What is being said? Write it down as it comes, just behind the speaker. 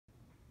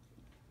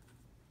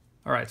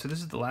All right, so this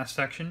is the last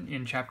section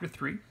in chapter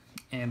 3,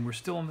 and we're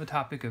still on the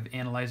topic of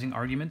analyzing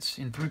arguments.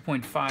 In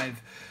 3.5,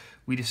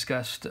 we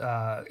discussed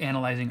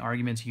analyzing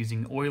arguments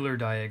using Euler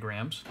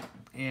diagrams.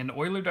 And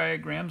Euler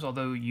diagrams,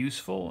 although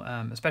useful,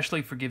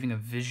 especially for giving a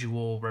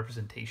visual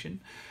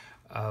representation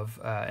of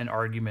an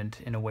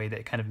argument in a way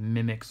that kind of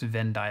mimics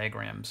Venn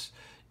diagrams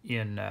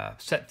in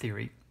set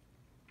theory,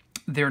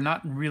 they're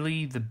not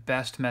really the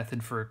best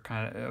method for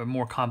kind of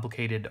more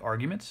complicated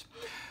arguments.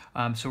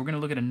 So we're going to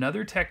look at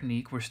another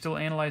technique. We're still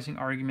analyzing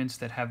arguments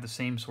that have the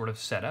same sort of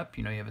setup.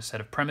 You know, you have a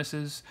set of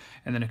premises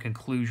and then a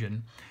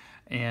conclusion.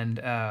 And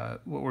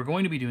what we're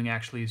going to be doing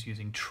actually is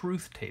using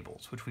truth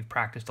tables, which we've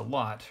practiced a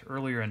lot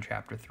earlier in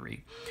chapter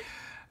 3.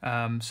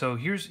 So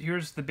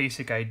here's the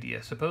basic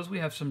idea. Suppose we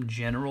have some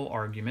general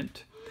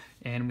argument,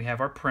 and we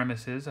have our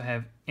premises. I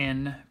have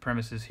n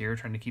premises here,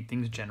 trying to keep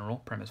things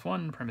general. Premise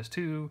 1, premise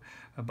 2,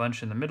 a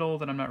bunch in the middle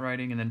that I'm not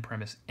writing, and then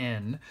premise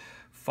n,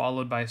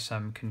 followed by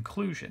some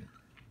conclusion.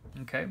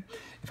 Okay?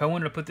 If I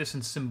wanted to put this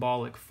in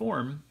symbolic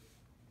form,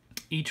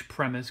 each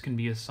premise can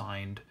be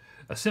assigned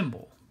a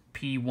symbol.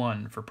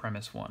 P1 for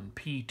premise 1,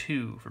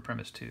 P2 for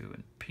premise 2,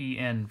 and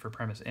Pn for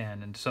premise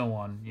n, and so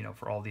on, you know,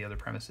 for all the other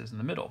premises in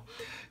the middle.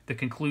 The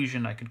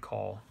conclusion I could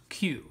call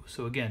Q.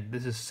 So again,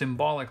 this is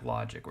symbolic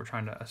logic. We're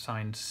trying to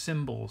assign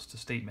symbols to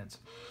statements.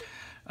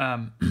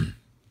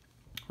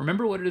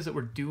 Remember what it is that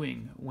we're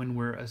doing when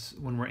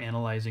we're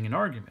analyzing an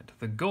argument.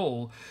 The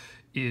goal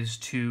is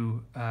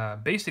to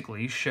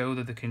basically show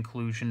that the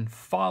conclusion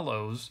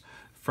follows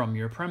from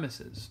your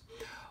premises.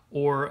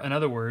 Or, in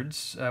other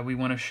words, we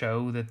want to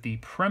show that the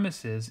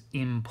premises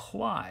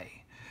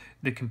imply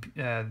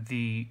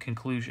the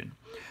conclusion.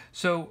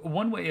 So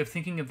one way of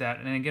thinking of that,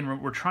 and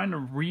again, we're trying to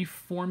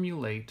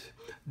reformulate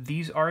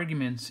these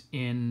arguments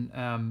in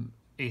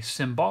a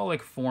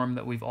symbolic form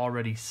that we've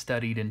already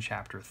studied in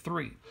chapter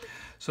 3.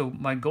 So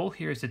my goal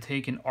here is to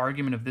take an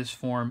argument of this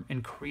form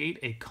and create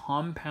a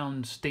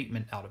compound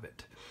statement out of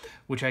it,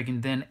 which I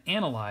can then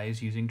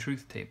analyze using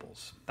truth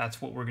tables.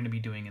 That's what we're going to be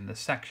doing in this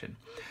section.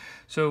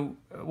 So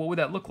what would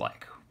that look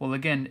like? Well,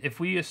 again, if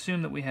we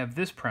assume that we have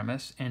this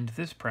premise, and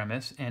this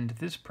premise, and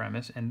this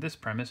premise, and this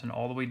premise, and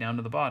all the way down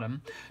to the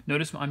bottom,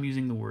 notice I'm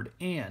using the word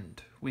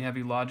and. We have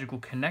a logical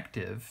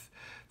connective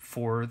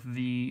for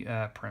the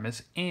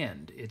premise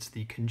and. It's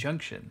the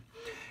conjunction.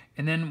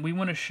 And then we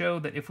want to show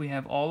that if we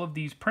have all of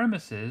these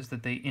premises,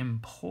 that they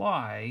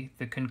imply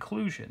the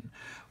conclusion.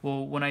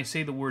 Well, when I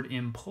say the word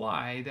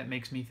imply, that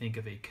makes me think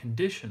of a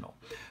conditional.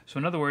 So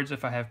in other words,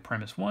 if I have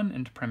premise 1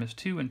 and premise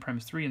 2 and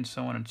premise 3 and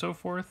so on and so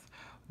forth,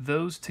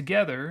 those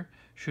together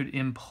should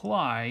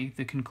imply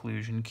the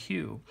conclusion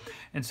Q.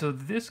 And so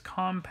this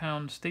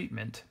compound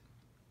statement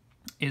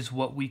is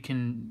what we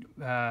can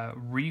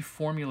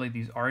reformulate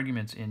these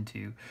arguments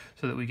into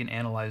so that we can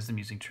analyze them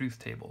using truth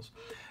tables.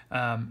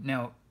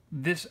 Now,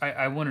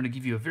 I wanted to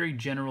give you a very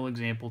general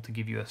example to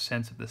give you a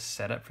sense of the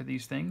setup for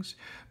these things,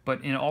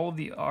 but in all of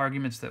the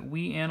arguments that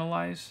we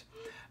analyze,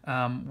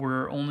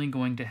 we're only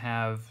going to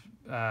have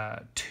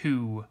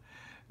two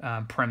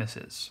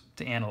premises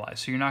to analyze.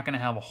 So you're not going to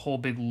have a whole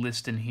big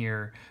list in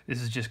here.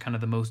 This is just kind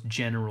of the most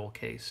general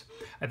case.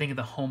 I think in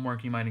the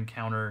homework you might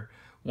encounter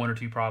one or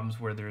two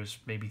problems where there's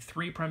maybe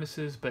 3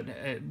 premises,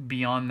 but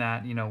beyond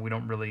that, you know, we're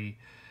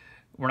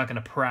not going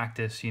to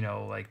practice, you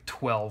know, like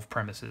 12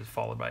 premises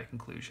followed by a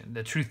conclusion.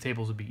 The truth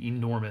tables would be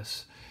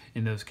enormous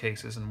in those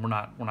cases, and we're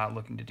not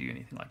looking to do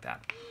anything like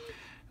that.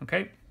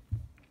 Okay?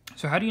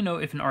 So how do you know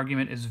if an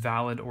argument is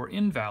valid or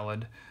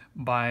invalid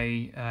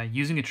by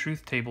using a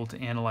truth table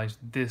to analyze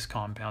this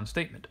compound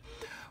statement?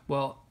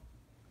 Well,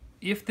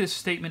 if this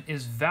statement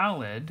is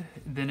valid,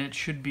 then it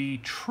should be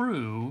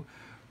true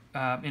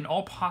in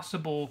all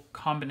possible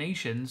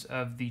combinations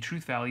of the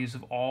truth values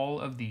of all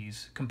of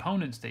these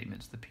component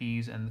statements, the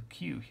P's and the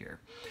Q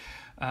here.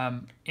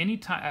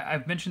 Anytime,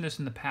 I've mentioned this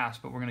in the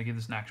past, but we're going to give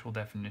this an actual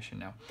definition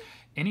now.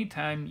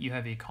 Anytime you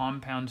have a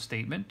compound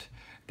statement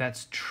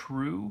that's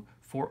true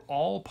for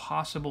all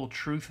possible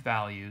truth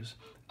values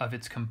of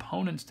its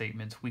component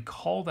statements, we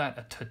call that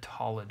a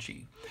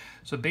tautology.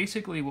 So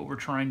basically what we're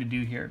trying to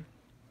do here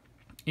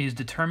is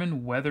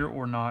determine whether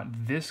or not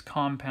this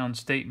compound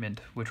statement,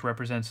 which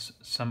represents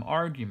some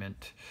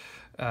argument,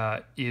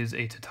 is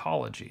a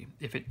tautology.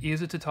 If it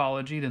is a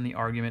tautology, then the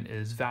argument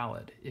is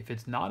valid. If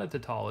it's not a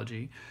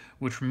tautology,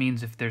 which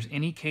means if there's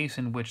any case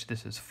in which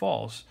this is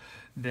false,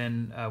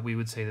 then we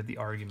would say that the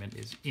argument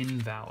is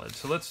invalid.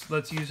 So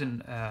let's use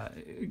an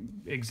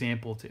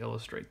example to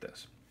illustrate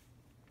this.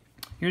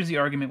 Here's the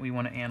argument we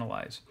want to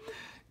analyze.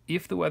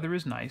 If the weather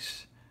is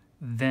nice,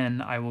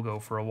 then I will go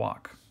for a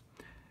walk.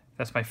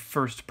 That's my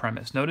first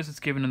premise. Notice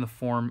it's given in the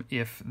form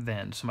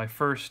if-then. So my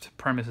first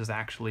premise is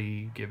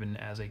actually given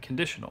as a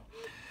conditional.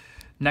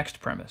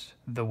 Next premise,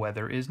 the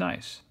weather is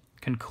nice.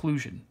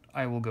 Conclusion,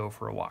 I will go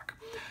for a walk.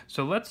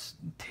 So let's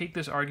take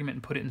this argument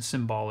and put it in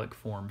symbolic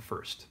form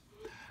first.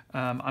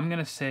 I'm going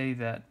to say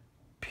that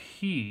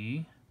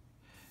P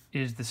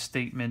is the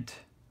statement,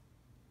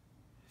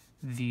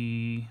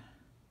 the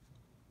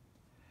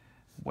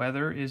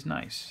weather is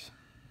nice.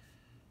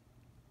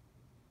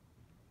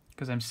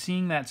 because I'm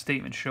seeing that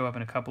statement show up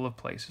in a couple of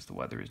places. The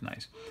weather is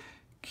nice.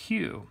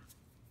 Q,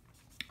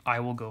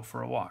 I will go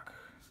for a walk.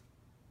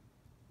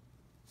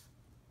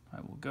 I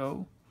will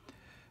go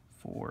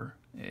for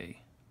a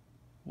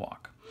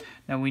walk.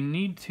 Now we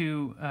need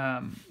to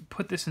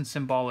put this in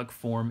symbolic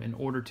form in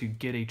order to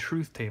get a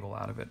truth table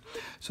out of it.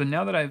 So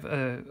now that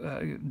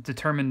I've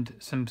determined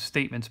some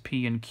statements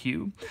P and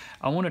Q,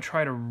 I want to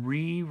try to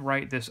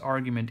rewrite this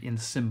argument in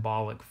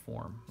symbolic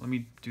form. Let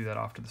me do that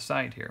off to the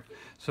side here.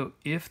 So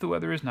if the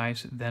weather is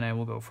nice, then I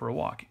will go for a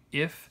walk.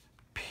 If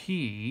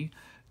P,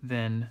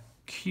 then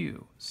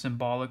Q.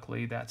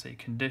 Symbolically, that's a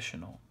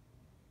conditional.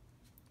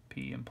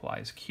 P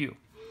implies Q.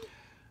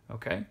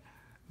 Okay?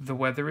 The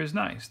weather is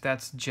nice.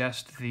 That's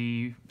just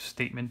the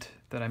statement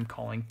that I'm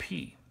calling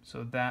P.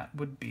 So that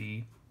would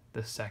be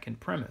the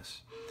second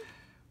premise.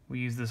 We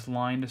use this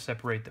line to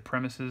separate the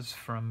premises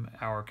from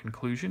our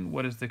conclusion.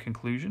 What is the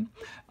conclusion?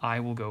 I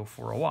will go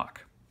for a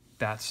walk.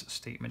 That's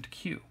statement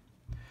Q.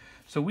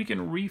 So we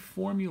can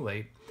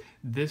reformulate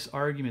this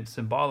argument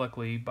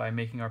symbolically by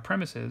making our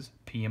premises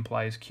P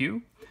implies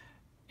Q,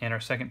 and our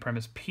second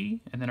premise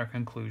P, and then our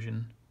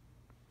conclusion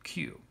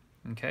Q.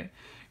 Okay?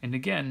 And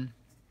again,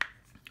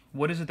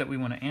 what is it that we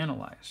want to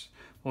analyze?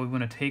 Well, we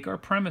want to take our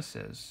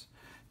premises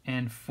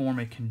and form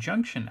a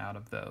conjunction out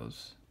of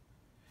those.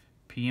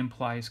 P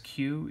implies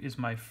Q is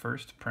my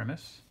first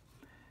premise.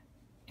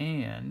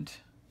 And,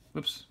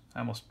 whoops,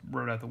 I almost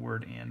wrote out the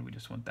word and. We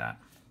just want that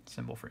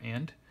symbol for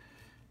and.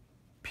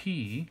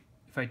 P,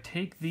 if I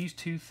take these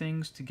two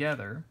things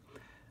together,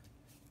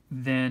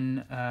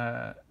 then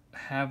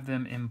have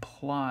them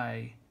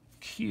imply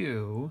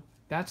Q,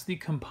 that's the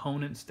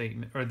component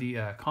statement, or the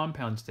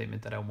compound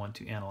statement that I want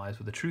to analyze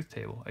with the truth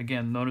table.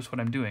 Again, notice what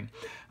I'm doing.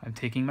 I'm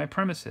taking my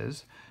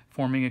premises,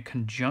 forming a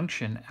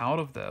conjunction out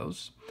of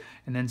those,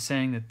 and then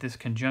saying that this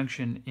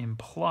conjunction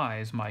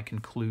implies my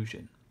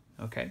conclusion.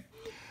 Okay?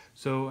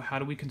 So how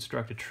do we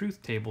construct a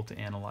truth table to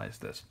analyze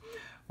this?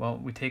 Well,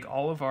 we take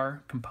all of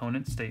our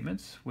component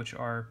statements, which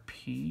are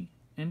P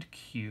and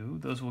Q.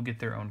 Those will get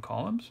their own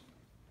columns.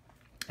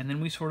 And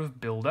then we sort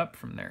of build up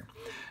from there.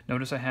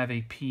 Notice I have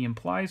a P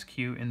implies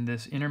Q in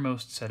this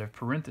innermost set of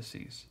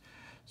parentheses.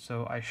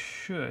 So I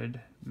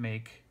should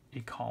make a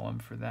column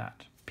for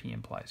that, P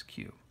implies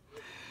Q.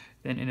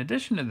 Then in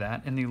addition to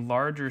that, in the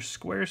larger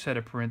square set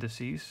of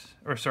parentheses,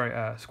 or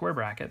sorry, square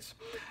brackets,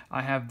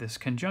 I have this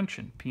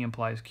conjunction, P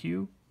implies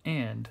Q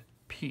and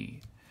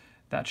P.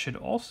 That should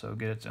also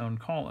get its own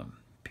column,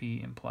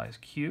 P implies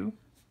Q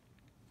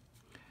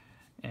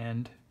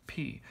and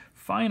P.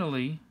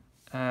 Finally,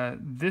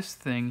 this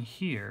thing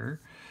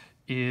here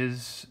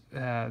is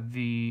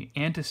the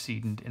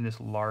antecedent in this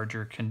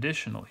larger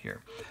conditional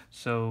here.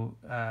 So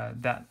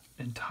that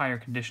entire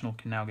conditional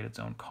can now get its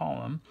own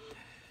column.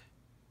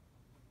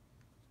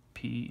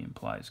 P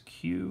implies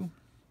Q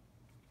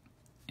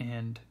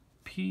and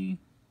P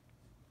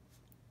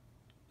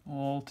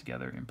all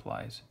together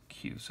implies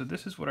Q. So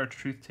this is what our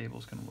truth table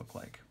is going to look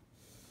like.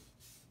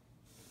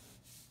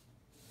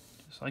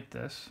 Just like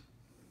this.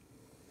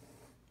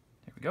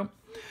 There we go.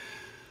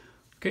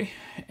 Okay,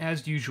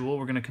 as usual,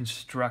 we're going to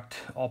construct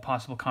all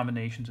possible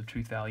combinations of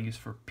truth values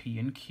for P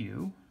and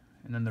Q,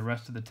 and then the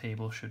rest of the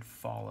table should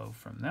follow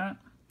from that.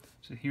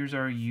 So here's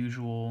our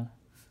usual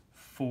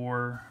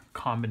 4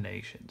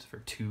 combinations for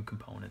 2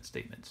 component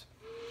statements.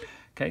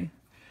 Okay,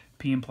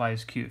 P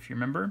implies Q. If you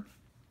remember,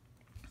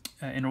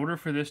 in order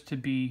for this to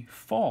be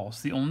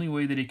false, the only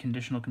way that a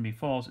conditional can be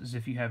false is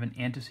if you have an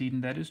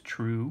antecedent that is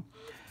true.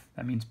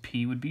 That means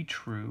P would be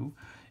true.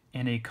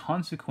 And a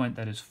consequent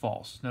that is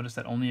false. Notice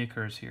that only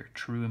occurs here.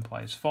 True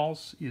implies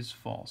false is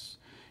false.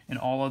 In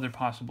all other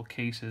possible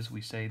cases,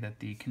 we say that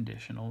the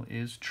conditional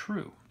is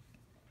true.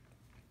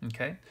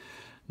 Okay?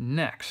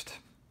 Next,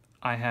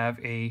 I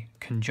have a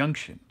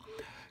conjunction.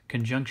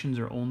 Conjunctions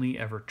are only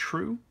ever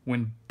true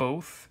when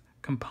both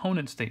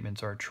component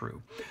statements are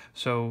true.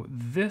 So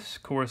this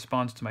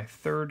corresponds to my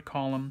third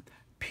column,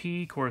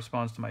 P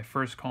corresponds to my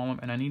first column,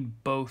 and I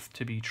need both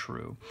to be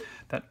true.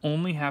 That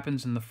only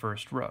happens in the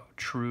first row.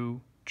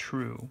 True,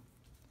 true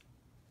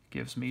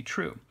gives me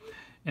true.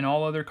 In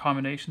all other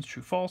combinations,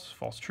 true, false,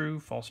 false,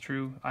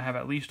 true, I have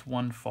at least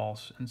one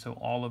false, and so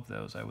all of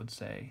those I would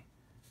say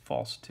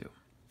false to.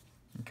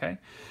 Okay?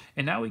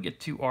 And now we get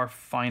to our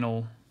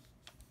final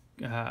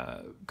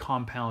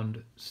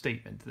compound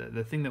statement,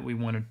 the thing that we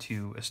wanted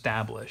to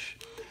establish.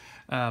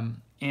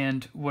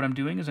 And what I'm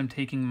doing is I'm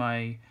taking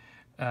my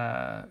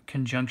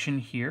conjunction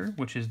here,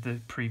 which is the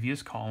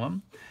previous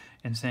column,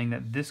 and saying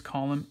that this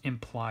column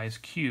implies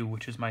Q,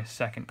 which is my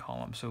second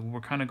column. So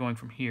we're kind of going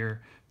from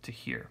here to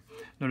here.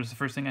 Notice the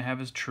first thing I have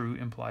is true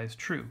implies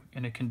true.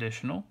 In a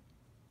conditional,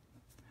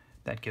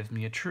 that gives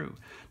me a true.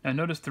 Now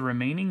notice the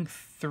remaining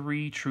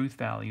 3 truth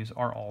values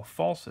are all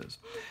falses.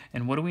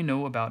 And what do we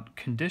know about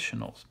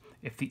conditionals?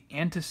 If the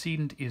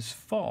antecedent is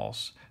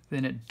false,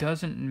 then it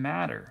doesn't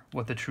matter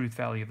what the truth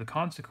value of the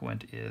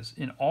consequent is.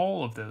 In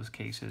all of those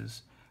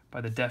cases,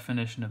 by the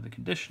definition of the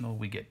conditional,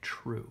 we get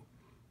true.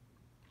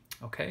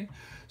 Okay,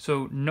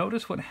 so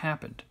notice what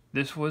happened.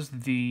 This was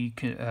the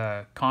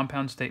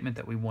compound statement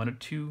that we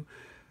wanted to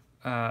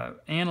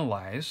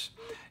analyze,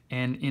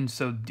 and in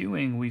so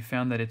doing, we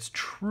found that it's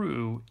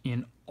true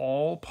in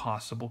all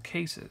possible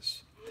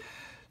cases.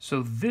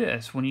 So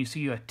this, when you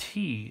see a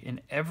T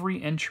in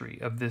every entry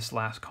of this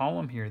last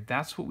column here,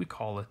 that's what we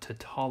call a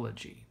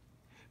tautology,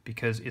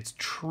 because it's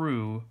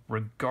true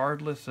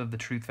regardless of the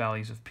truth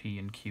values of P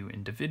and Q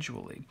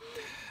individually.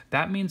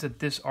 That means that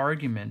this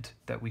argument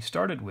that we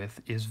started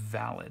with is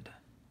valid.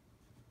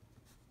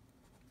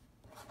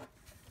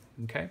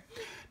 Okay?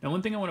 Now,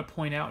 one thing I want to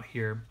point out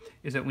here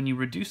is that when you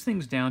reduce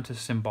things down to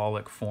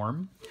symbolic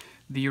form,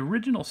 the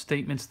original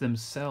statements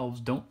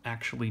themselves don't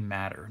actually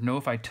matter.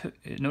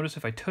 Notice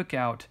if I took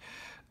out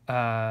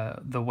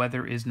the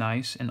weather is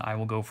nice and I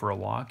will go for a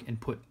walk and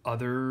put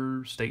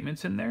other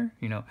statements in there,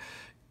 you know,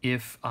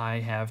 if I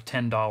have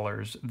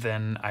 $10,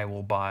 then I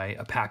will buy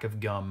a pack of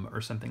gum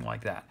or something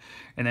like that.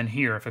 And then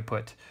here, if I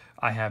put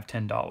I have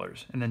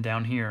 $10, and then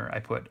down here I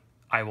put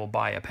I will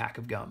buy a pack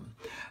of gum,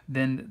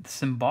 then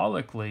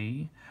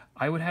symbolically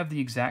I would have the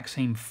exact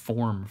same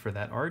form for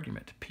that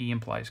argument. P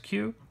implies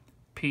Q.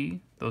 P,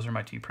 those are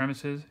my two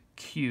premises.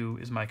 Q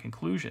is my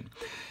conclusion.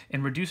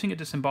 And reducing it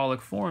to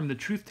symbolic form, the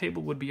truth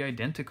table would be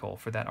identical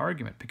for that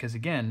argument, because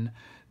again,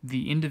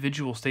 the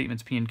individual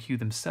statements P and Q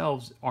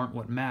themselves aren't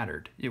what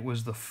mattered. It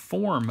was the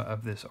form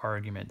of this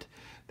argument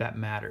that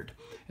mattered.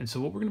 And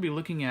so what we're going to be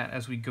looking at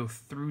as we go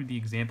through the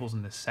examples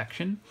in this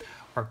section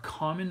are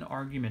common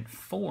argument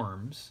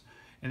forms,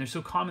 and they're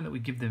so common that we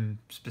give them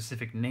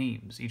specific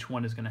names. Each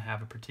one is going to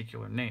have a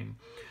particular name.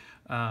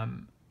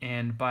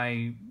 And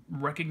by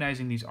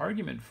recognizing these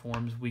argument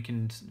forms, we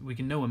can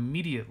know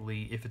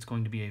immediately if it's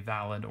going to be a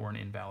valid or an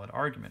invalid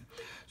argument.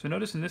 So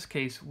notice in this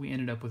case, we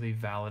ended up with a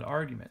valid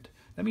argument.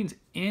 That means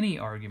any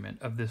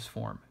argument of this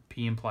form,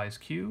 P implies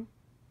Q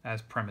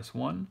as premise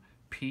 1,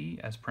 P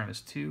as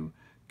premise 2,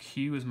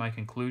 Q is my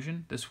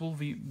conclusion. This will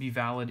be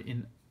valid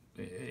in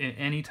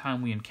any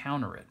time we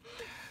encounter it.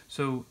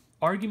 So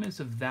arguments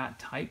of that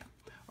type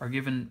are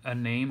given a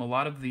name. A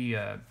lot of the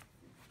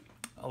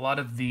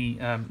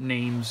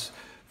names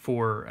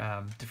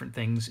for different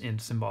things in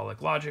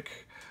symbolic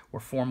logic or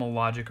formal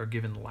logic are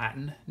given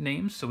Latin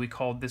names. So we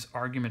called this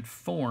argument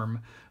form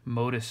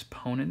modus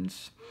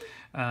ponens.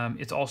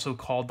 It's also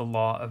called the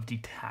law of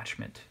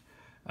detachment,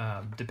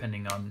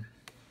 depending on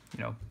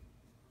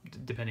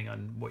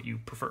what you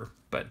prefer.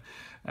 But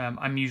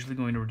I'm usually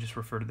going to just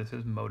refer to this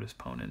as modus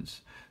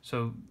ponens.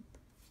 So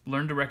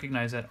learn to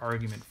recognize that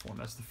argument form.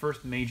 That's the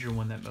first major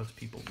one that most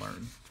people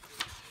learn.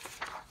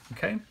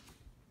 Okay?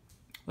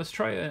 Let's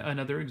try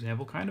another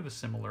example, kind of a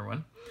similar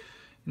one.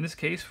 In this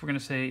case, we're going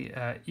to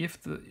say,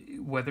 if the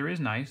weather is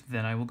nice,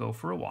 then I will go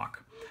for a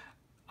walk.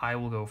 I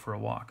will go for a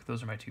walk.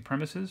 Those are my two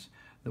premises.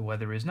 The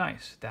weather is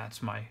nice.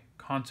 That's my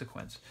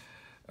consequence.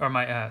 Or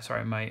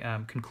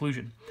my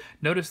conclusion.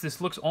 Notice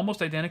this looks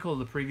almost identical to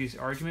the previous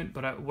argument,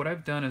 but what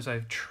I've done is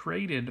I've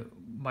traded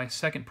my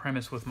second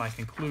premise with my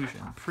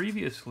conclusion.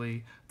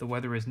 Previously, the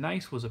weather is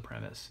nice was a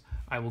premise.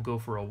 I will go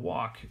for a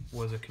walk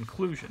was a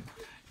conclusion.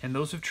 And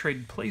those have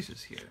traded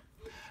places here.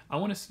 I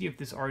want to see if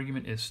this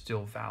argument is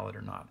still valid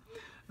or not.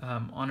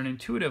 On an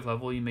intuitive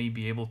level, you may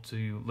be able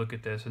to look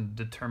at this and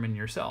determine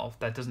yourself.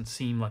 That doesn't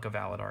seem like a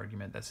valid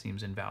argument. That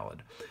seems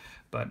invalid.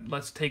 But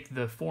let's take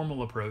the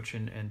formal approach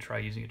and try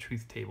using a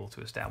truth table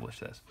to establish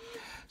this.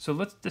 So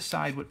let's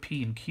decide what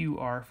P and Q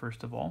are,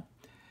 first of all.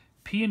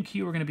 P and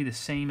Q are going to be the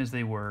same as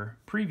they were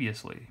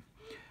previously.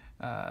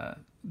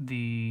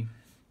 The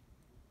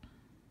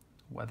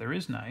weather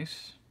is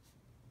nice.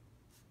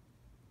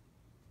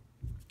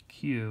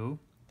 Q,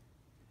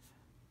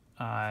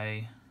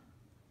 I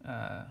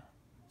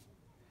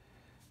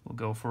will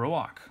go for a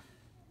walk.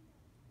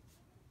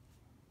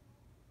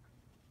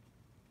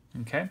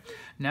 Okay,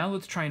 now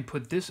let's try and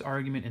put this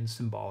argument in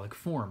symbolic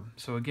form.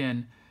 So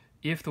again,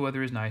 if the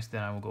weather is nice,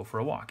 then I will go for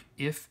a walk.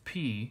 If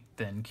P,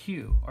 then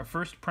Q. Our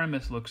first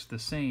premise looks the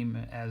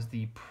same as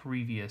the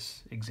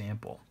previous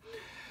example.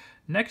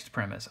 Next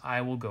premise, I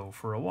will go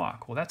for a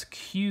walk. Well, that's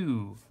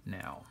Q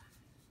now.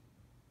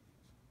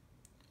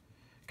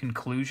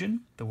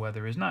 Conclusion, the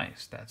weather is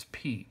nice. That's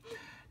P.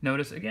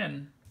 Notice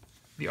again,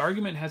 the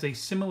argument has a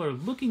similar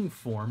looking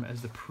form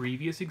as the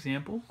previous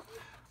example,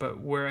 but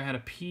where I had a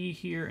P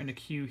here and a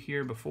Q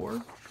here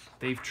before,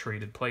 they've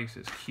traded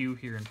places, Q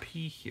here and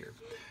P here.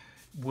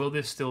 Will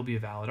this still be a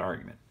valid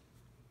argument?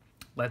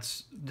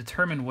 Let's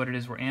determine what it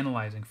is we're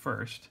analyzing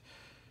first.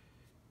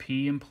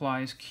 P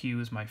implies Q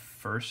is my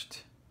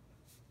first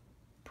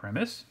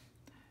premise,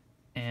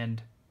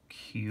 and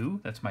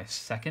Q, that's my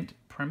second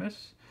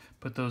premise.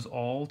 Put those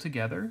all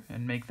together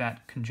and make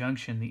that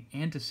conjunction the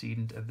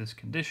antecedent of this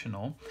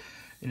conditional.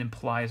 It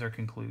implies our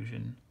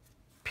conclusion,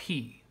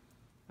 P.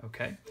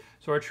 Okay,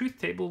 so our truth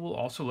table will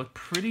also look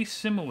pretty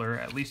similar,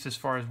 at least as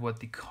far as what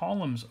the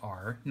columns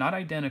are. Not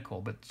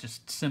identical, but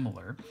just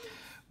similar.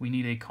 We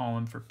need a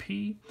column for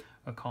P,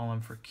 a column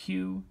for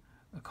Q,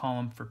 a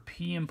column for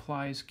P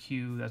implies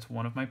Q. That's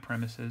one of my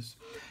premises.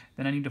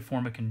 Then I need to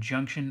form a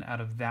conjunction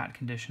out of that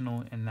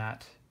conditional and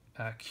that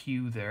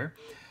Q there.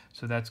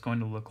 So that's going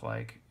to look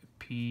like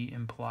P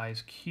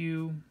implies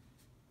Q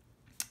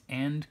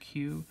and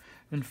Q.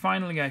 Then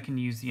finally, I can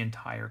use the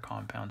entire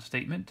compound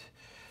statement.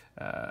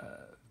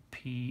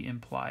 P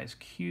implies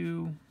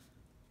Q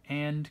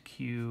and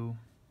Q.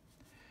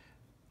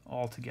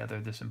 Altogether,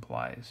 this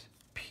implies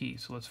P.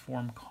 So let's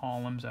form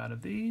columns out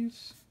of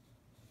these.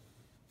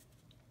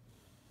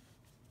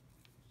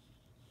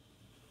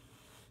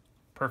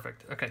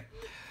 Perfect. Okay.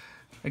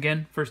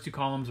 Again, first two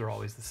columns are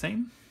always the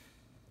same.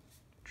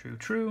 True,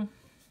 true,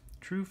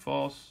 true,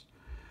 false,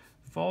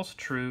 false,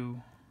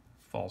 true,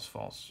 false,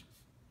 false.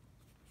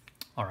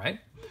 All right.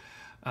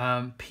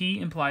 P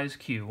implies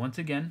Q. Once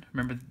again,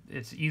 remember,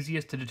 it's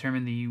easiest to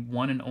determine the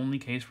one and only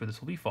case where this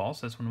will be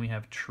false. That's when we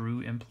have true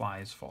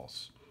implies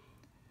false.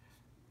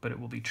 But it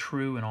will be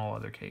true in all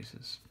other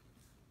cases.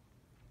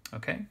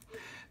 Okay?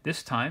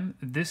 This time,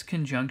 this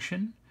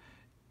conjunction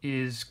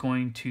is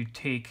going to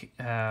take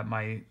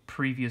my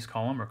previous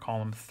column, or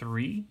column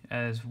 3,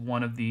 as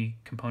one of the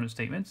component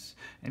statements,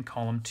 and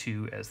column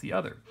 2 as the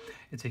other.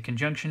 It's a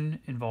conjunction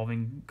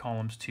involving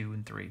columns 2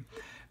 and 3.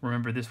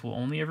 Remember, this will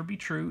only ever be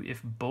true if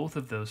both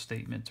of those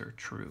statements are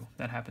true.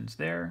 That happens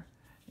there,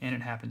 and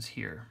it happens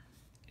here.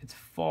 It's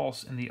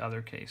false in the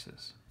other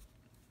cases.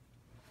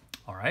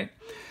 All right?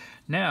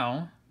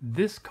 Now,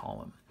 this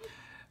column,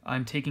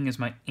 I'm taking as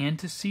my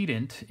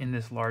antecedent in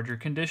this larger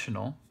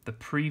conditional, the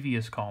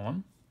previous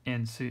column,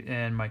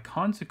 and my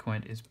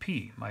consequent is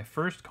P, my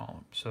first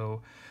column.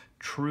 So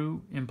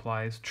true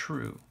implies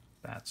true.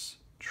 That's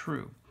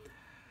true.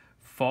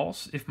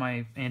 False, if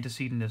my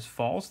antecedent is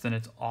false, then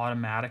it's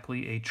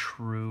automatically a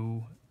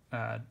true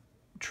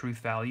truth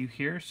value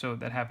here. So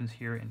that happens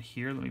here and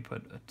here. Let me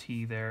put a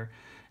T there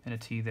and a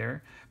T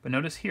there. But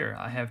notice here,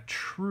 I have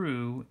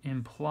true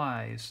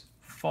implies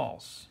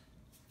false.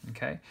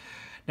 Okay.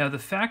 Now the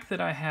fact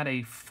that I had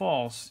a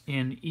false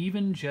in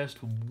even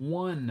just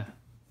one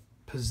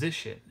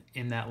position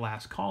in that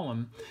last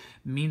column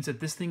means that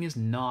this thing is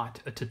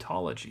not a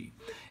tautology.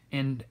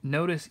 And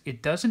notice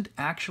it doesn't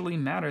actually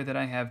matter that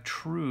I have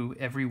true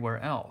everywhere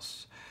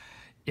else.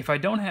 If I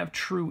don't have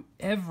true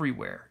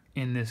everywhere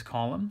in this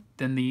column,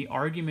 then the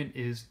argument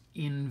is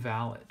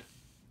invalid.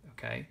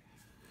 Okay?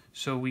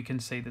 So we can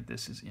say that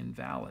this is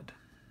invalid.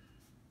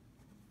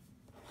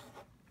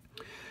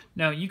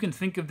 Now, you can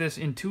think of this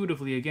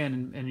intuitively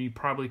again, and you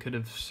probably could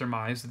have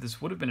surmised that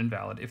this would have been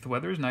invalid. If the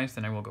weather is nice,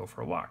 then I will go for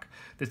a walk.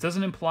 This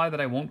doesn't imply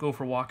that I won't go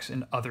for walks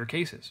in other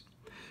cases.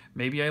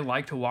 Maybe I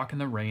like to walk in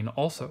the rain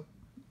also,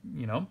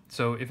 you know?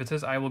 So if it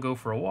says I will go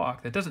for a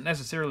walk, that doesn't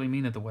necessarily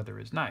mean that the weather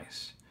is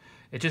nice.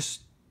 It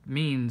just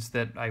means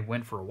that I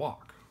went for a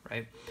walk,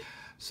 right?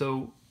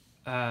 So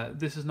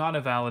this is not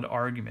a valid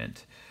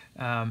argument.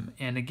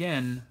 And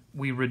again,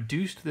 we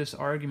reduced this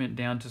argument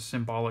down to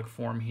symbolic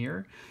form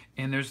here,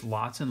 and there's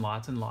lots and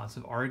lots and lots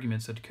of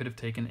arguments that could have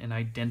taken an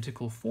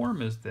identical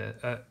form as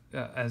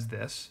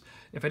this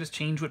if I just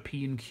change what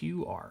P and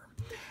Q are.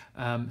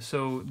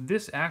 So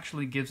this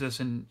actually gives us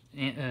an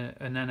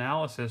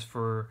analysis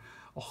for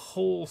a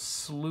whole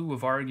slew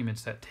of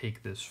arguments that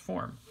take this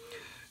form.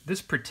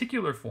 This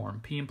particular form,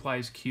 P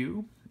implies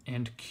Q,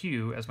 and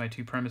Q as my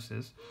two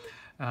premises,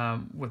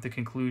 with the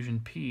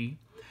conclusion P,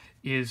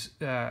 is,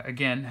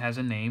 again, has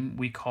a name.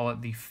 We call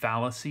it the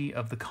fallacy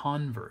of the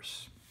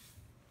converse.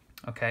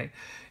 Okay?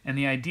 And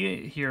the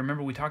idea here,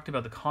 remember we talked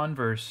about the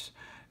converse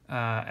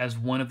as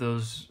one of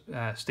those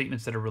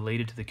statements that are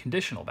related to the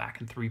conditional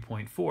back in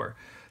 3.4.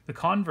 The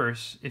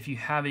converse, if you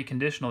have a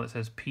conditional that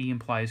says P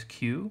implies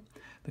Q,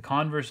 the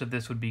converse of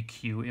this would be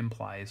Q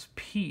implies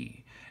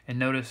P. And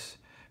notice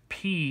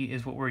P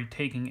is what we're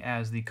taking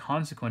as the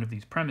consequent of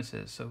these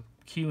premises. So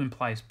Q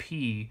implies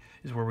P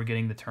is where we're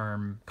getting the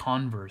term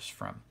converse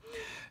from.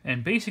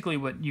 And basically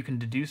what you can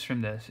deduce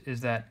from this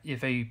is that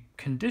if a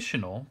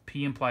conditional,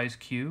 P implies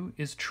Q,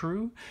 is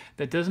true,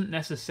 that doesn't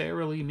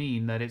necessarily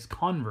mean that its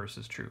converse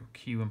is true,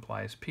 Q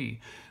implies P.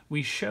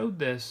 We showed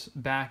this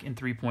back in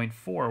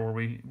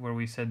 3.4 where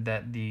we said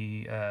that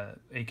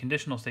a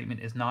conditional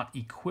statement is not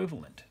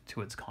equivalent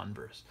to its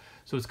converse.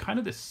 So it's kind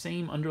of the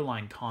same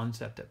underlying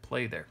concept at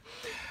play there.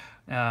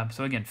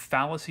 So again,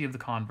 fallacy of the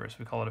converse.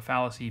 We call it a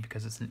fallacy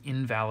because it's an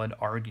invalid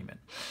argument.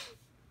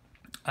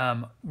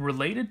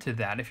 Related to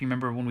that, if you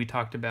remember when we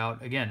talked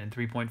about, again, in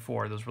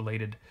 3.4, those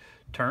related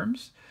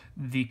terms,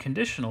 the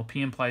conditional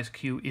P implies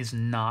Q is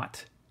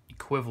not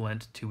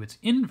equivalent to its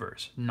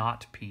inverse.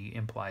 Not P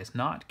implies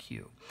not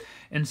Q.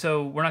 And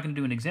so we're not going to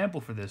do an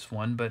example for this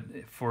one, but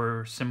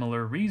for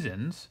similar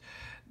reasons,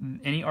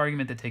 any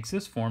argument that takes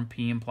this form,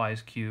 P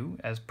implies Q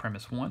as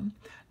premise 1,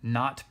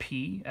 not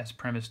P as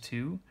premise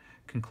 2,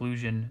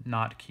 conclusion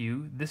not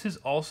Q, this is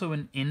also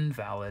an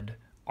invalid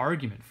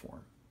argument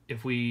form.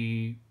 If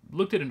we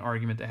looked at an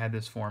argument that had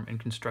this form and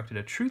constructed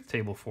a truth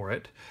table for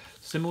it,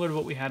 similar to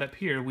what we had up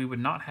here, we would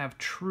not have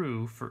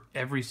true for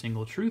every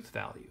single truth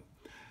value.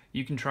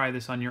 You can try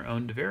this on your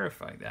own to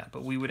verify that,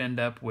 but we would end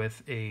up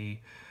with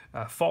a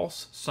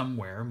false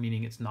somewhere,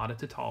 meaning it's not a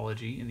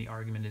tautology and the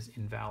argument is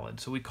invalid.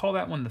 So we call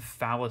that one the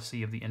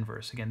fallacy of the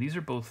inverse. Again, these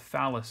are both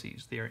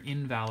fallacies. They are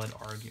invalid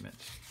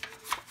arguments.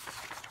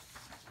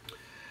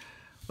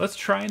 Let's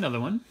try another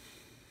one.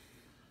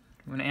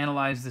 I'm going to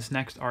analyze this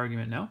next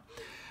argument now.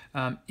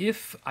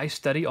 If I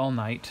study all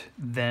night,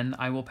 then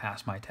I will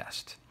pass my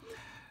test.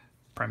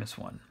 Premise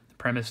 1.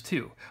 Premise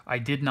 2. I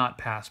did not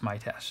pass my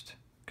test.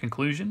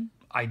 Conclusion.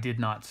 I did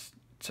not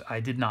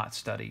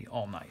study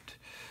all night.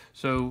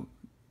 So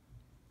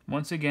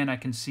once again, I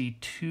can see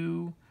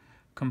two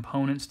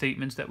component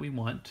statements that we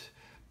want,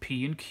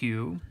 P and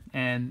Q,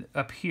 and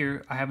up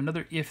here I have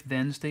another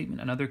if-then statement,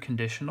 another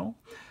conditional.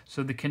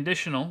 So the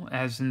conditional,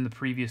 as in the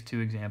previous two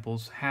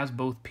examples, has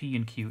both P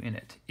and Q in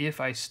it, if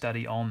I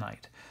study all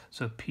night.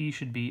 So P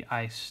should be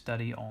I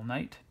study all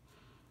night.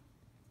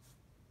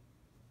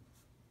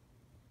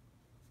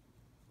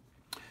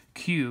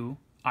 Q,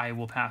 I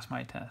will pass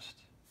my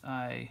test.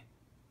 I'll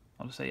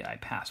just say I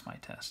pass my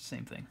test,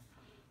 same thing.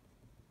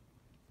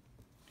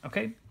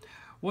 Okay,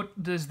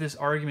 what does this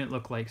argument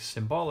look like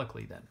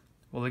symbolically then?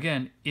 Well,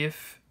 again,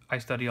 if I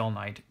study all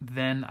night,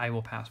 then I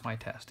will pass my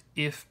test.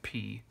 If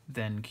P,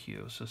 then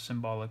Q. So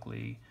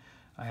symbolically,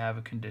 I have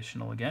a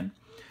conditional again.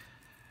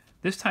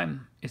 This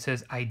time it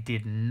says I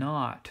did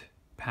not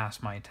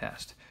pass my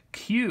test.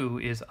 Q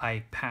is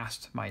I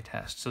passed my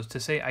test. So to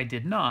say I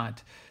did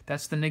not,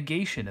 that's the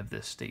negation of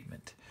this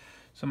statement.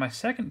 So my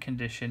second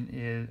condition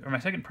is, or my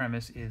second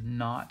premise is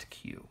not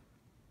Q.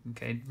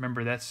 Okay,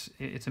 remember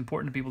it's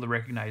important to people to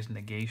recognize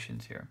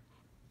negations here.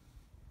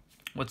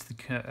 What's the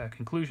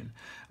conclusion?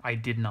 I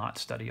did not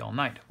study all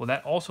night. Well,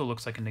 that also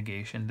looks like a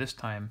negation, this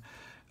time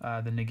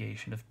the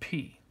negation of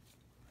P,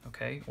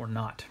 okay, or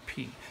not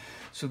P.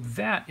 So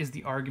that is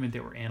the argument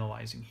that we're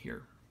analyzing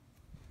here.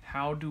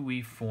 How do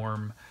we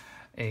form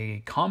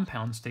a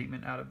compound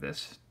statement out of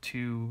this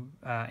to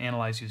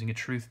analyze using a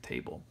truth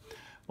table?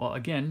 Well,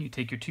 again, you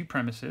take your two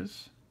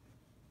premises,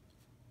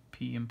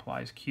 P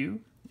implies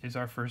Q is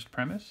our first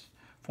premise,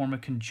 form a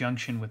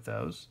conjunction with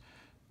those.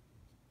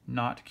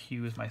 Not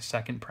Q is my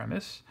second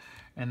premise,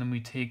 and then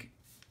we take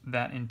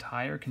that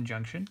entire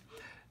conjunction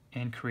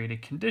and create a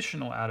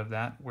conditional out of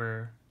that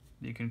where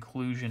the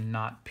conclusion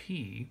not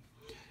P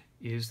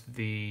is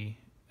the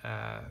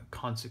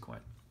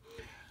consequent.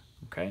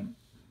 Okay,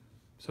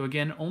 so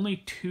again,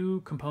 only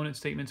two component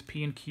statements,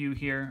 P and Q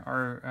here.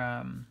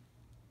 Our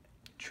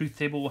truth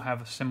table will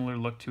have a similar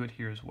look to it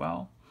here as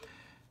well.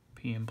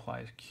 P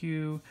implies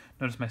Q.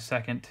 Notice my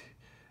second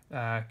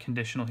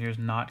conditional here is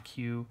not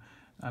Q.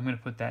 I'm going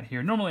to put that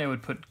here. Normally I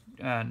would put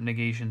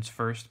negations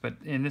first, but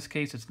in this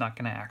case it's not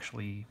going to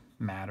actually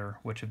matter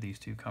which of these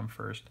two come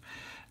first.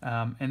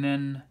 And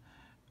then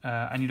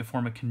I need to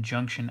form a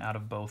conjunction out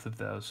of both of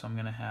those. So I'm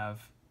going to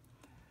have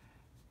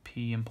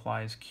P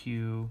implies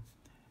Q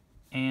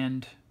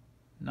and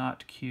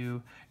not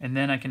Q. And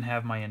then I can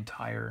have my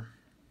entire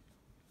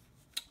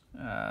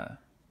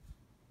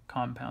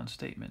compound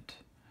statement.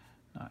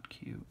 Not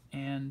Q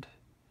and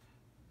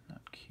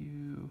not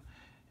Q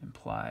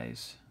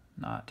implies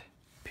not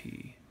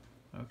P.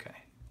 Okay,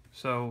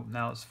 so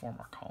now let's form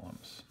our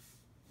columns.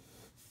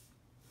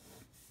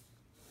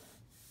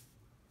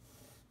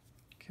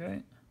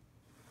 Okay.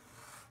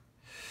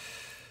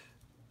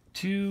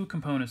 Two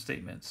component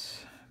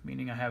statements,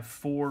 meaning I have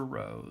 4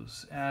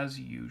 rows as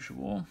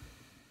usual.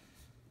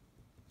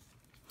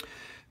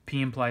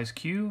 P implies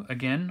Q,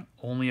 again,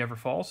 only ever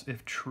false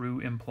if true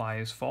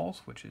implies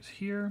false, which is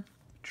here,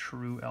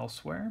 true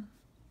elsewhere.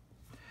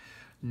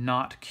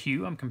 Not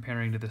Q, I'm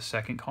comparing to the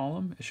second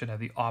column. It should have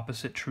the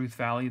opposite truth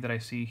value that I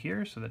see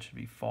here, so that should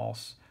be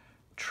false,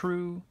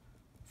 true,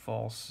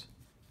 false,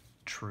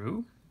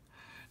 true.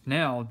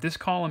 Now, this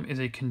column is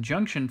a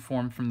conjunction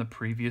formed from the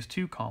previous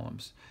two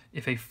columns.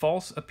 If a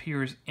false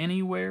appears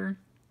anywhere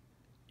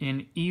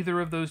in either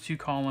of those two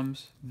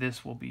columns,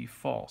 this will be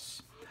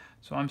false.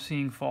 So I'm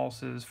seeing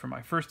falses for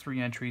my first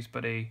 3 entries,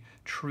 but a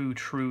true,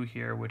 true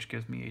here, which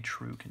gives me a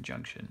true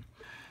conjunction.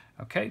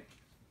 Okay,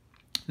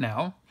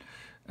 now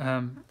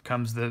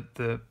comes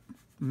the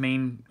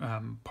main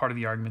part of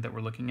the argument that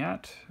we're looking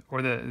at,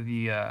 or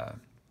the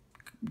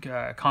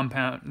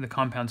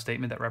compound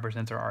statement that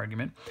represents our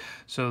argument.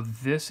 So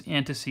this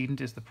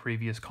antecedent is the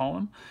previous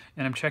column,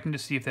 and I'm checking to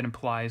see if that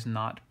implies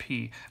not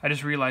P. I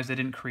just realized I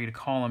didn't create a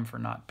column for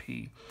not P.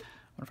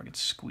 I wonder if I could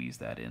squeeze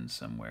that in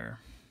somewhere.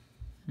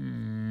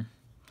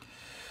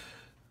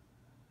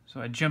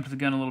 So I jumped the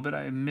gun a little bit.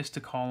 I missed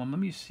a column. Let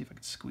me see if I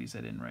could squeeze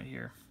that in right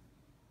here.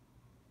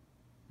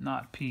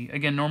 Not P.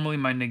 Again, normally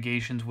my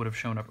negations would have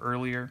shown up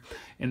earlier.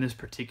 In this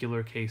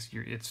particular case,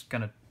 it's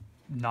going to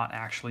not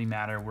actually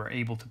matter. We're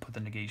able to put the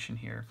negation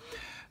here.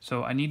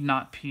 So I need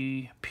not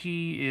P.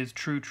 P is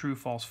true, true,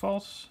 false,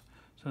 false.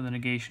 So the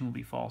negation will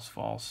be false,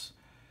 false,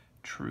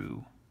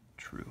 true,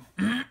 true.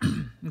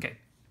 Okay.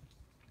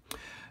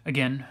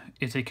 Again,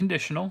 it's a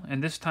conditional,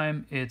 and this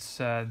time it's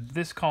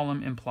this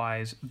column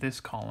implies this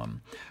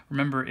column.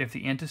 Remember, if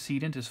the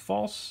antecedent is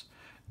false,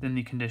 then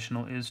the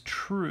conditional is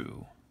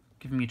true,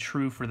 giving me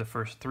true for the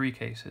first 3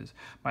 cases.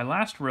 My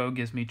last row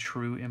gives me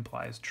true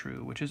implies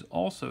true, which is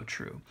also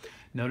true.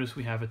 Notice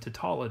we have a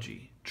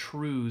tautology,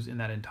 trues in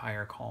that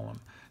entire column.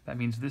 That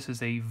means this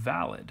is a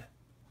valid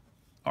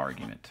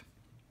argument.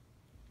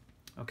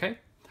 Okay?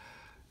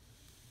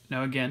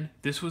 Now again,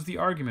 this was the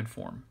argument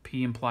form.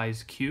 P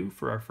implies Q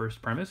for our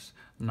first premise,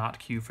 not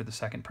Q for the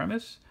second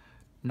premise.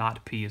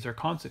 not P is our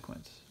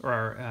consequence, or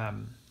our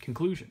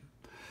conclusion.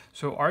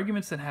 So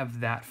arguments that have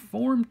that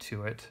form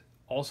to it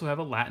also have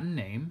a Latin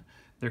name.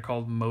 They're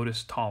called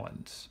modus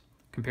tollens.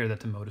 Compare that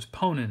to modus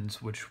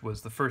ponens, which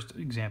was the first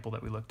example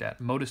that we looked at.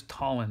 Modus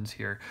tollens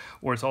here,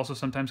 or it's also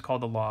sometimes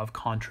called the law of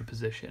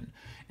contraposition.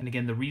 And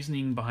again, the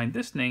reasoning behind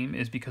this name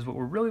is because what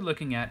we're really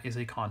looking at is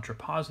a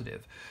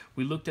contrapositive.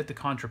 We looked at the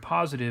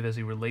contrapositive as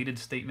a related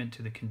statement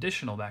to the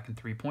conditional back in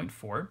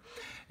 3.4.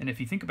 And if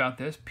you think about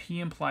this, P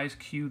implies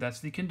Q, that's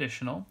the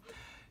conditional.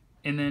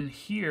 And then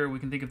here we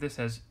can think of this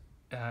as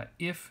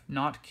if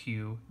not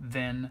Q,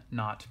 then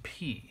not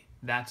P.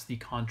 That's the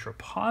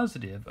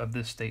contrapositive of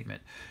this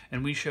statement.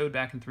 And we showed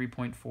back in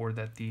 3.4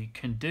 that the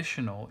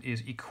conditional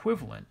is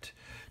equivalent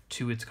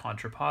to its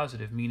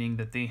contrapositive, meaning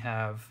that they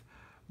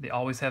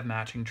always have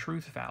matching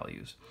truth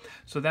values.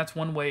 So that's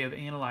one way of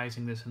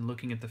analyzing this and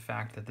looking at the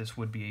fact that this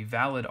would be a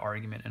valid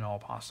argument in all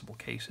possible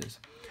cases.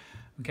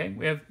 Okay,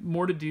 we have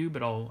more to do,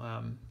 but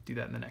I'll do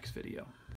that in the next video.